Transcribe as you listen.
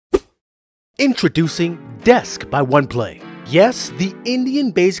Introducing Desk by OnePlay. Yes, the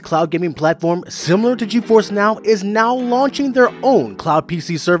Indian-based cloud gaming platform similar to GeForce Now is now launching their own cloud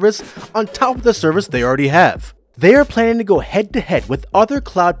PC service on top of the service they already have. They are planning to go head-to-head with other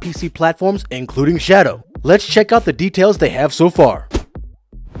cloud PC platforms, including Shadow. Let's check out the details they have so far.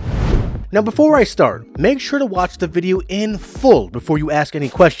 Now before I start, make sure to watch the video in full before you ask any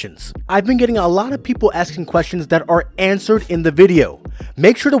questions. I've been getting a lot of people asking questions that are answered in the video.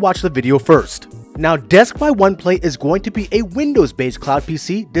 Make sure to watch the video first. Now Desk by OnePlay is going to be a Windows-based cloud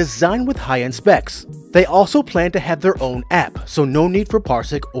PC designed with high-end specs. They also plan to have their own app, so no need for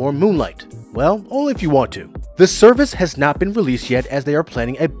Parsec or Moonlight. Well, only if you want to. The service has not been released yet as they are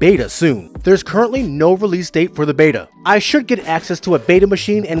planning a beta soon. There's currently no release date for the beta. I should get access to a beta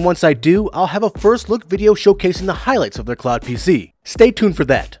machine, and once I do, I'll have a first look video showcasing the highlights of their cloud PC. Stay tuned for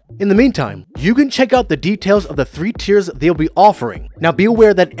that. In the meantime, you can check out the details of the 3 tiers they'll be offering. Now be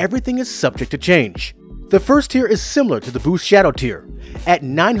aware that everything is subject to change. The first tier is similar to the Boost Shadow tier. At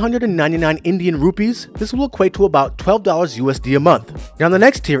 999 Indian rupees, this will equate to about $12 USD a month. Now the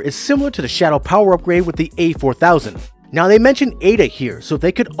next tier is similar to the Shadow power upgrade with the A4000. Now they mention Ada here, so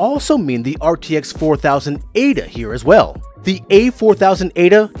they could also mean the RTX 4000 Ada here as well. The A4000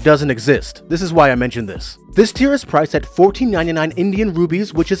 Ada doesn't exist. This is why I mentioned this. This tier is priced at 1499 Indian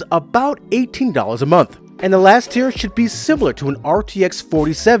rupees, which is about $18 a month. And the last tier should be similar to an RTX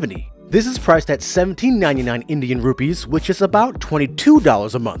 4070. This is priced at 1799 Indian rupees, which is about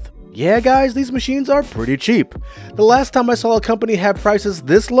 $22 a month. Yeah guys, these machines are pretty cheap. The last time I saw a company have prices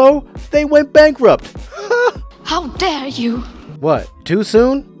this low, they went bankrupt. How dare you? What, too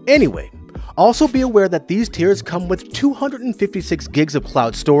soon? Anyway, also be aware that these tiers come with 256 gigs of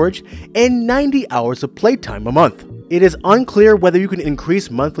cloud storage and 90 hours of playtime a month. It is unclear whether you can increase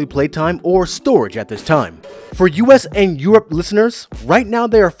monthly playtime or storage at this time. For US and Europe listeners, right now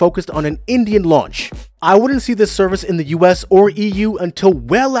they are focused on an Indian launch. I wouldn't see this service in the US or EU until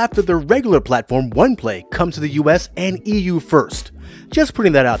well after their regular platform OnePlay comes to the US and EU first. Just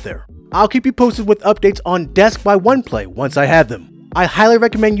putting that out there. I'll keep you posted with updates on Desk by OnePlay once I have them. I highly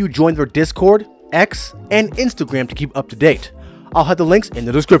recommend you join their Discord, X, and Instagram to keep up to date. I'll have the links in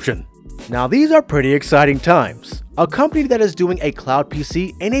the description. Now these are pretty exciting times. A company that is doing a cloud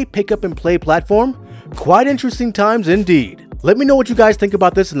PC and a pick up and play platform? Quite interesting times indeed. Let me know what you guys think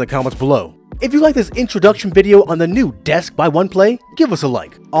about this in the comments below. If you like this introduction video on the new Desk by OnePlay, give us a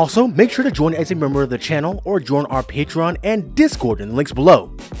like. Also, make sure to join as a member of the channel or join our Patreon and Discord in the links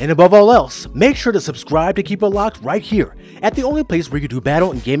below. And above all else, make sure to subscribe to keep it locked right here at the only place where you do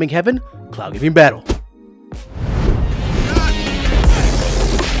battle in gaming heaven, Cloud Gaming Battle.